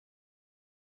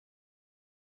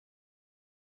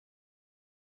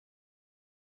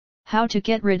How to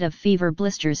get rid of fever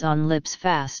blisters on lips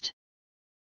fast.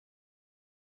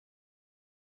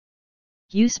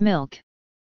 Use milk.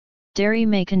 Dairy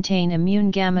may contain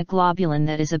immune gamma globulin,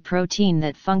 that is a protein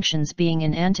that functions being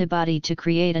an antibody to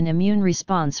create an immune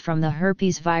response from the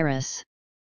herpes virus.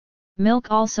 Milk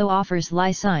also offers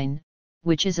Llysine,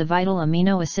 which is a vital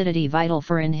amino acidity vital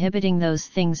for inhibiting those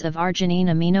things of arginine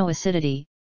amino acidity,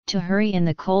 to hurry in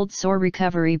the cold sore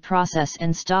recovery process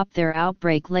and stop their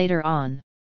outbreak later on.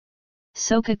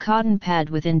 Soak a cotton pad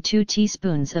within 2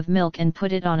 teaspoons of milk and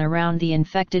put it on around the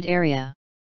infected area.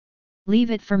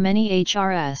 Leave it for many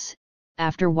hours,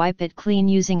 after wipe it clean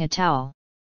using a towel.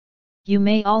 You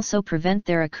may also prevent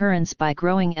their occurrence by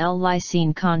growing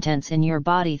Llysine contents in your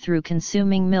body through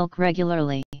consuming milk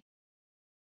regularly.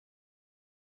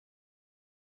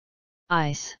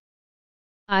 Ice.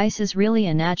 Ice is really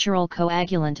a natural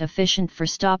coagulant efficient for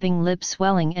stopping lip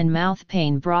swelling and mouth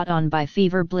pain brought on by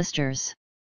fever blisters.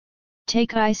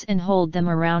 Take ice and hold them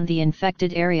around the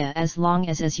infected area as long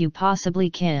as you possibly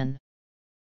can.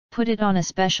 Put it on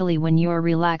especially when you're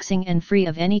relaxing and free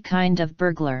of any kind of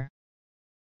burglar.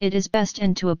 It is best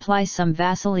and to apply some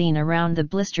Vaseline around the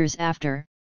blisters after,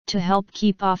 to help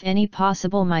keep off any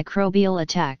possible microbial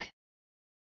attack.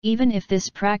 Even if this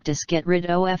practice get rid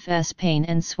of pain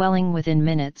and swelling within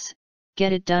minutes,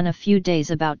 get it done a few days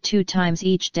about 2 times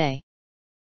each day.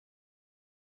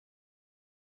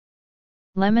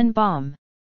 Lemon balm.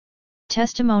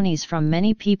 Testimonies from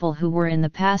many people who were in the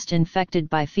past infected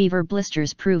by fever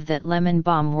blisters prove that lemon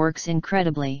balm works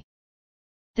incredibly.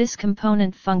 This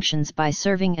component functions by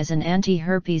serving as an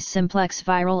anti-herpes simplex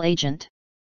viral agent.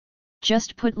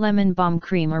 Just put lemon balm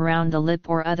cream around the lip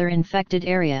or other infected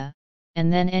area,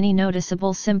 and then any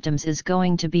noticeable symptoms is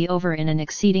going to be over in an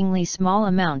exceedingly small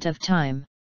amount of time.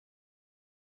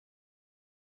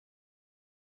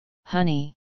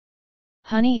 Honey.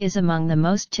 Honey is among the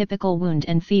most typical wound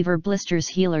and fever blisters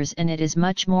healers, and it is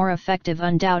much more effective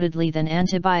undoubtedly than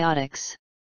antibiotics.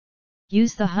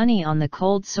 Use the honey on the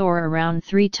cold sore around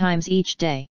 3 times each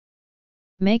day.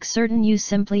 Make certain you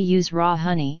simply use raw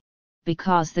honey,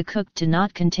 because the cooked do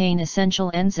not contain essential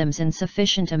enzymes in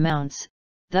sufficient amounts,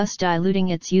 thus diluting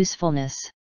its usefulness.